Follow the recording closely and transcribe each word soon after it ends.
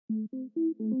Right,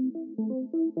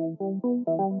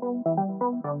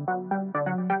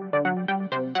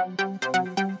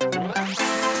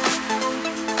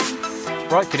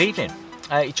 good evening.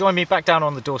 You join me back down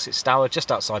on the Dorset Stour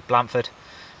just outside Blandford,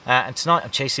 and tonight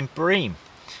I'm chasing bream.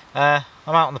 I'm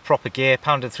out on the proper gear,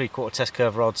 £1 3/4 test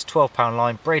curve rods, 12-pound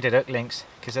line, braided hook links,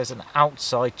 because there's an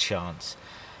outside chance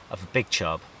of a big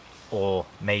chub or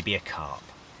maybe a carp.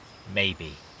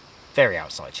 Maybe. Very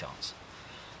outside chance.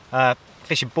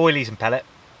 Fishing boilies and pellet,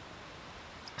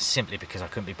 simply because I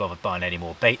couldn't be bothered buying any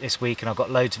more bait this week and I've got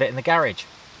loads of it in the garage.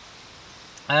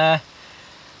 I'm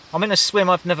in a swim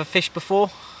I've never fished before,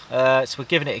 so we're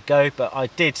giving it a go, but I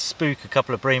did spook a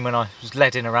couple of bream when I was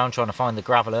leading around trying to find the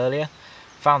gravel earlier.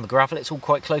 Found the gravel, it's all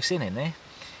quite close in there.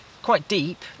 Quite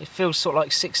deep, it feels sort of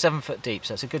like 6-7 foot deep,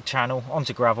 so it's a good channel,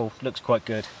 onto gravel, looks quite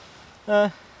good.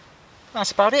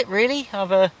 That's about it really. I've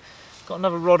got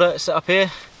another rodder set up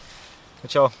here,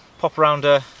 which I'll pop around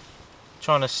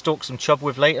trying to stalk some chub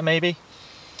with later maybe.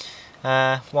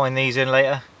 Wind these in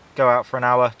later, go out for an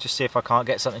hour, just see if I can't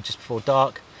get something just before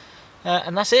dark.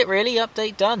 And that's it really,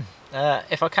 update done.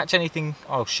 If I catch anything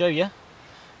I'll show you,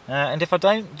 and if I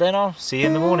don't then I'll see you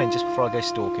in the morning just before I go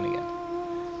stalking again.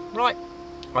 Right,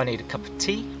 I need a cup of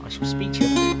tea, I shall speak to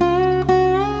you.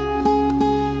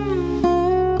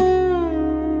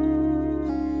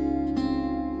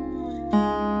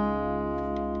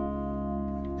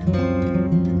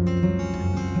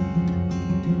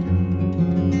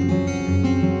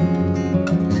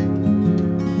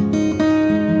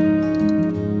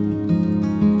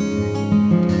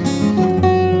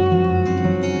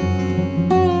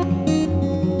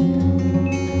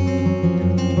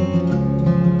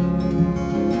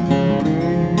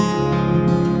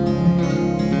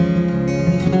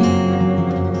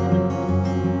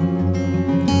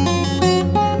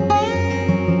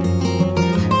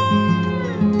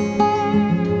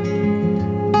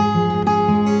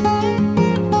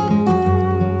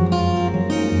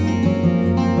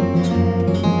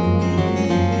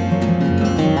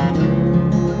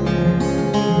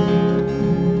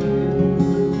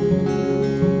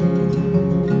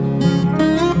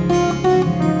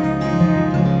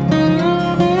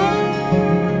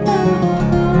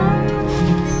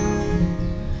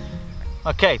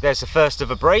 Okay, there's the first of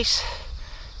a brace.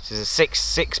 This is a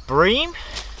 6/6 bream.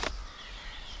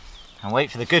 And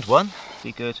wait for the good one.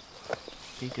 Be good.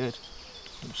 Be good.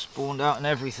 All spawned out and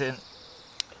everything.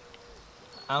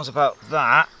 How's about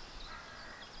that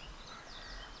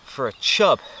for a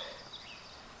chub?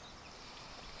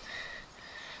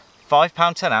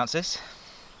 £5 10 ounces.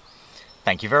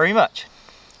 Thank you very much.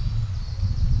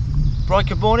 Right,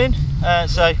 good morning.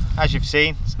 So as you've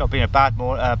seen, it's not been a bad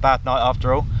night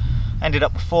after all. Ended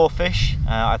up with 4 fish.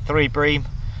 I had 3 bream.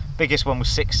 Biggest one was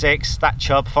 6/6. That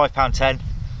chub, £5 10.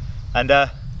 And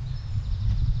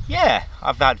yeah,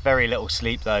 I've had very little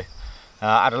sleep though.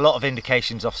 I had a lot of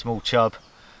indications of small chub.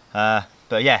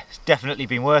 But yeah, it's definitely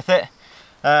been worth it.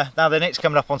 Now then, it's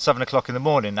coming up on 7 o'clock in the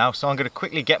morning now, so I'm going to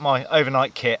quickly get my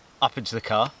overnight kit up into the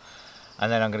car,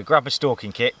 and then I'm going to grab my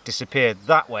stalking kit, disappear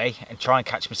that way, and try and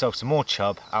catch myself some more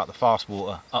chub out of the fast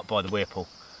water up by the Weirpool.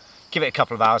 Give it a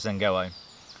couple of hours and then go home.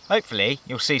 Hopefully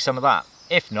you'll see some of that.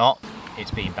 If not,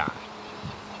 it's been bad.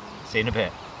 See you in a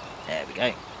bit. There we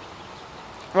go.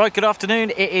 Right, good afternoon.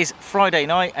 It is Friday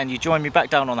night and you join me back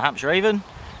down on the Hampshire Avon.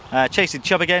 Chasing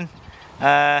chub again.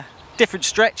 Different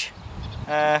stretch,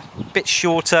 bit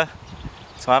shorter,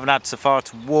 so I haven't had so far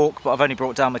to walk, but I've only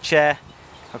brought down my chair.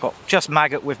 I've got just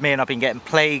maggot with me and I've been getting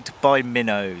plagued by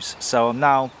minnows. So I'm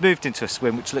now moved into a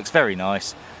swim which looks very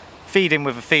nice. Feeding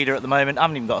with a feeder at the moment, I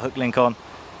haven't even got a hook link on.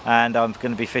 And I'm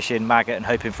going to be fishing maggot and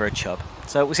hoping for a chub.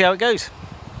 So we'll see how it goes.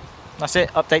 That's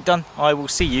it, update done. I will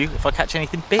see you if I catch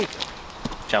anything big.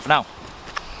 Ciao for now.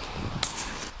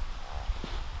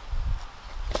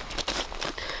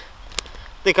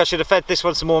 Think I should have fed this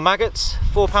one some more maggots.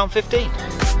 £4.15.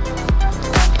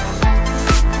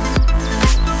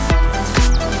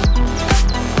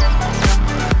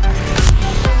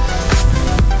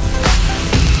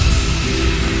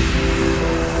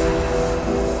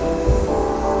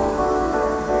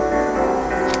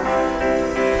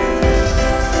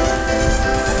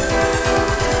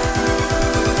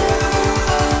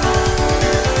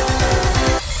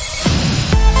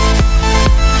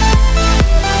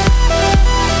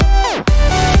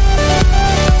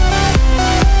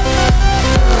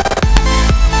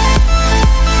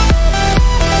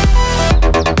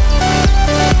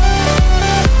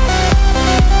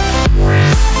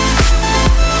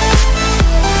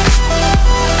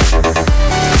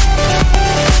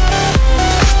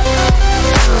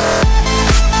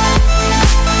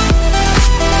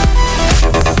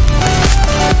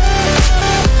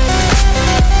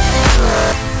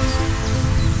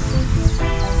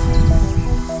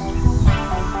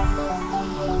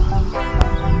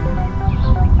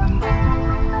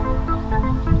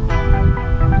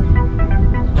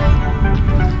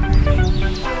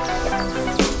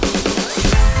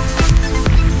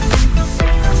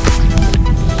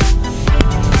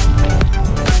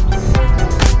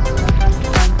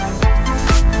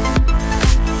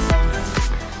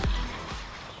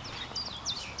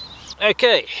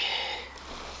 Okay,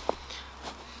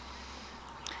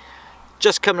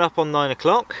 just coming up on 9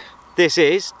 o'clock. This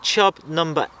is chub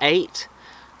number 8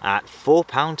 at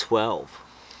 £4.12.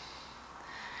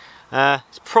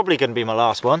 It's probably going to be my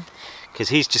last one because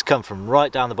he's just come from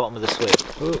right down the bottom of the swim.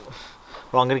 Ooh.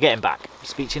 Well, I'm going to get him back.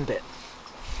 Speak to you in a bit.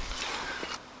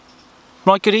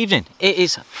 Right, good evening. It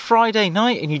is Friday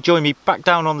night and you join me back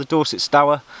down on the Dorset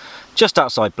Stour, just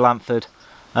outside Blandford.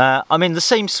 I'm in the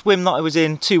same swim that I was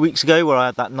in 2 weeks ago where I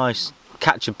had that nice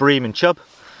catch of bream and chub,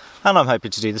 and I'm hoping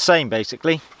to do the same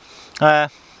basically.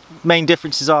 Main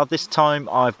differences are this time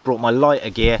I've brought my lighter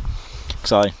gear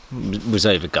because I was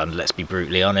overgunned, let's be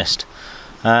brutally honest.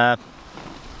 It's going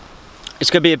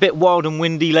to be a bit wild and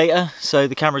windy later, so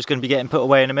the camera's going to be getting put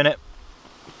away in a minute.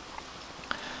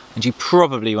 And you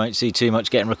probably won't see too much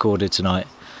getting recorded tonight.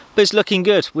 But it's looking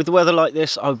good. With the weather like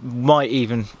this, I might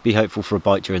even be hopeful for a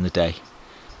bite during the day.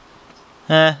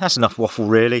 That's enough waffle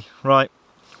really. Right,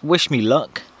 wish me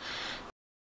luck.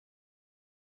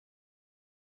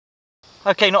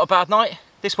 Okay, not a bad night.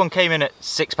 This one came in at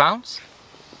 £6.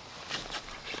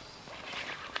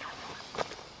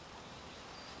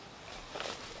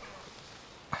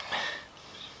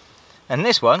 And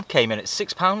this one came in at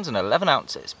 £6 and 11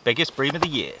 ounces. Biggest bream of the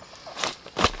year.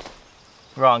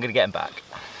 Right, I'm going to get him back.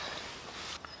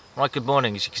 Right, good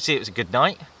morning. As you can see, it was a good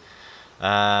night.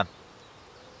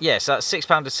 Yeah, so that's £6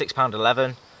 to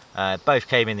 £6.11. Both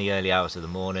came in the early hours of the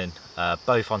morning.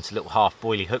 Both onto little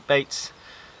half-boilie hook baits.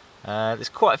 There's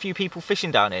quite a few people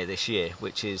fishing down here this year,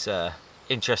 which is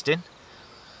interesting.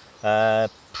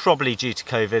 Probably due to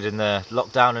COVID and the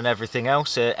lockdown and everything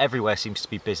else. Everywhere seems to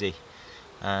be busy.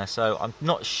 So I'm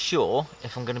not sure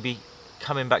if I'm going to be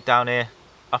coming back down here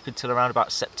up until around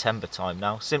about September time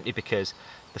now, simply because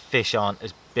the fish aren't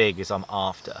as big as I'm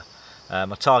after.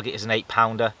 My target is an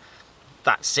 8-pounder.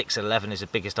 That 6.11 is the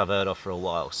biggest I've heard of for a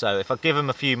while. So if I give them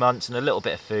a few months and a little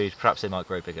bit of food, perhaps they might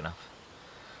grow big enough.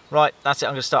 Right, that's it.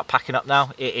 I'm going to start packing up now.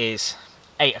 It is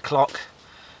 8 o'clock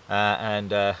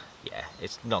yeah,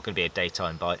 it's not going to be a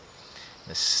daytime bite.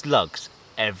 There's slugs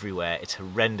everywhere. It's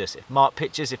horrendous. If Mark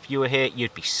Pictures, if you were here,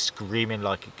 you'd be screaming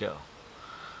like a girl.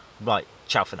 Right,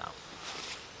 ciao for now.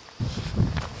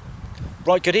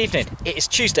 Right, good evening. It is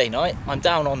Tuesday night. I'm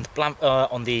down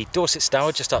on the Dorset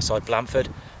Stour, just outside Blandford.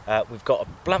 We've got a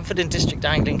Blandford and District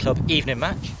Angling Club evening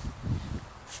match.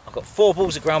 I've got 4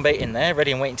 balls of ground bait in there,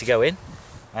 ready and waiting to go in.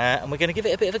 And we're going to give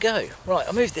it a bit of a go. Right,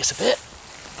 I'll move this a bit,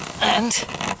 and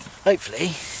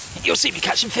hopefully you'll see me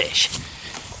catch some fish.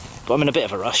 But I'm in a bit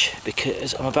of a rush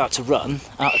because I'm about to run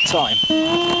out of time.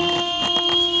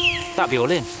 That'll be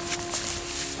all in.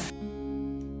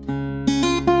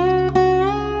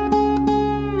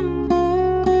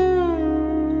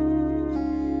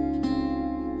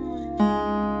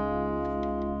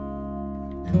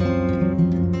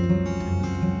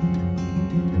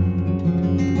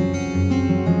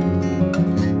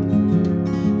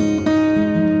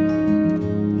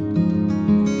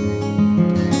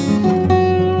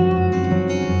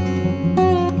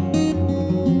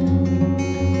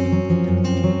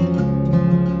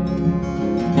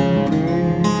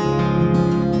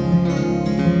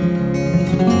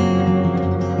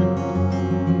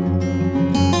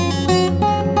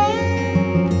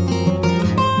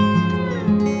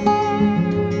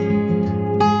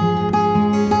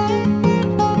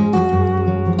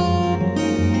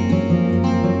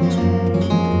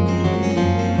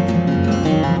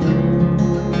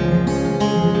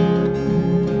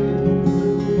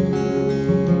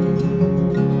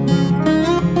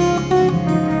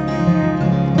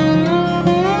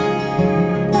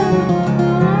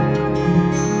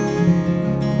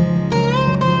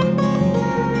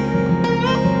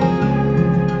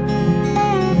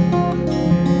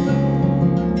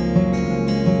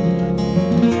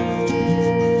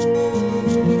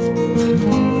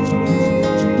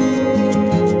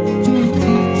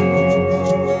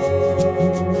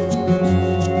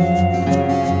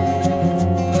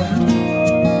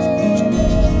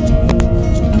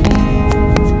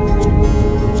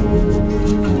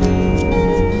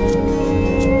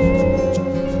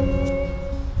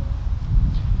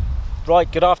 Right,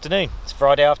 good afternoon. It's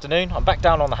Friday afternoon. I'm back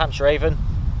down on the Hampshire Avon.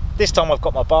 This time I've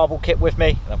got my barbel kit with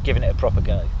me and I'm giving it a proper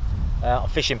go. I'm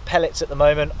fishing pellets at the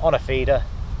moment on a feeder.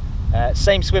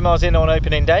 Same swim I was in on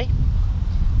opening day.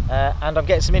 And I'm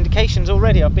getting some indications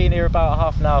already. I've been here about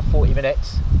half an hour, 40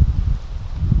 minutes.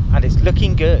 And it's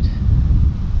looking good.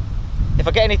 If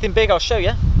I get anything big, I'll show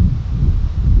you.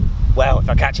 Well, if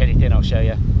I catch anything, I'll show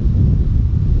you.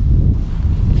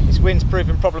 This wind's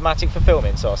proving problematic for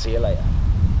filming, so I'll see you later.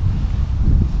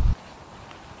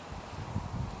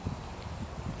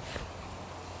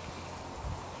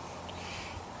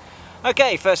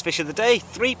 Okay, first fish of the day,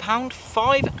 £3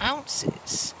 5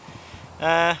 ounces.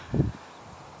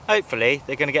 Hopefully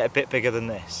they're going to get a bit bigger than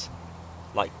this,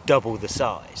 like double the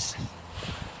size.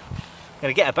 I'm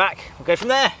going to get her back, we'll go from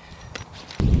there.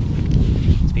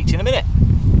 Speak to you in a minute.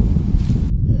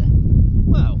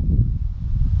 Well,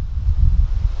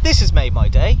 this has made my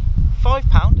day,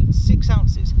 £5 and 6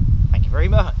 ounces. Thank you very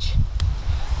much.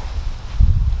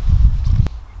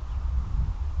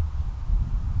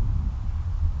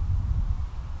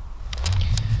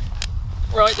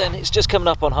 Right then, it's just coming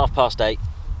up on 8:30.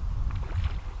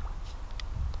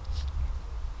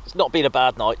 It's not been a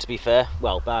bad night, to be fair.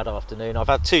 Well, bad afternoon. I've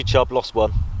had 2 chub, lost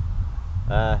 1.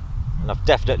 And I've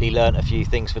definitely learnt a few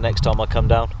things for next time I come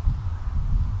down.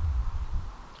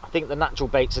 I think the natural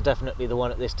baits are definitely the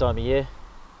one at this time of year.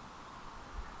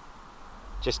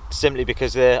 Just simply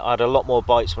because I had a lot more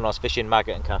bites when I was fishing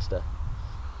maggot and castor.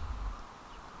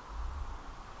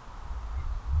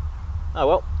 Oh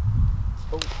well.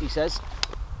 Oh, he says.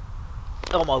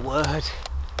 Oh my word.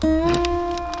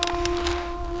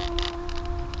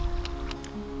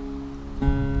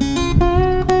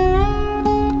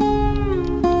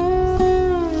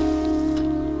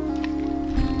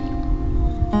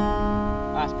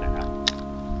 That's better.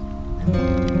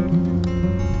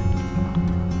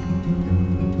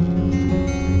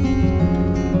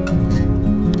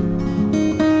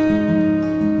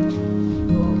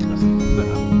 Oh, that's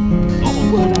better. Oh my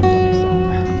word, I've done this.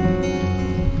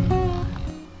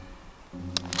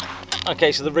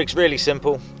 Okay, so the rig's really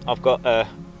simple. I've got a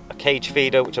cage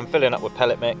feeder which I'm filling up with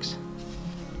pellet mix.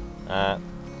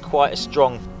 Quite a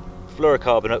strong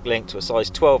fluorocarbon hook link to a size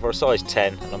 12 or a size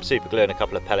 10, and I'm super gluing a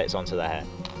couple of pellets onto the head.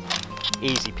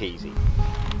 Easy peasy.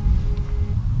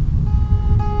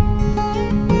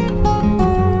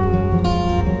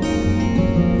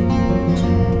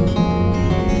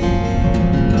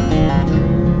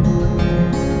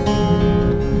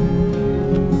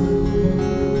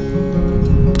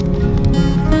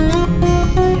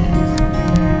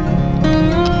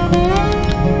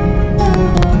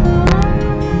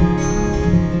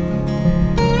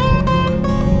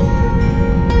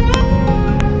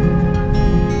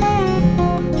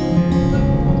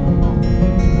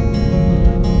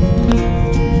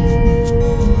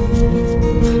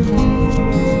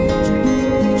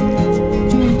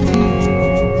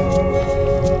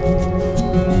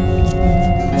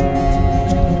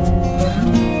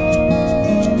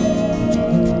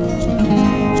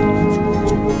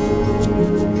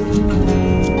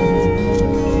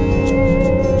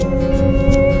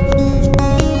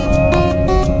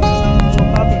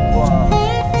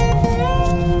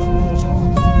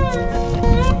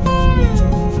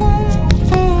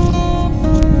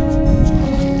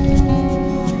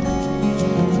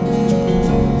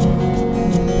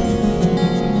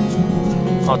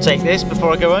 I'll take this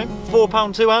before I go home.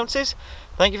 £4 2 ounces.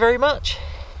 Thank you very much.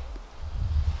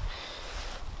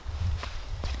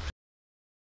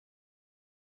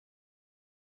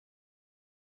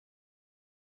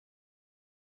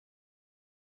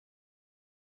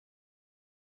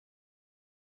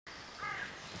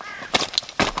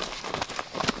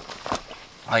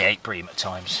 I hate bream at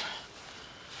times.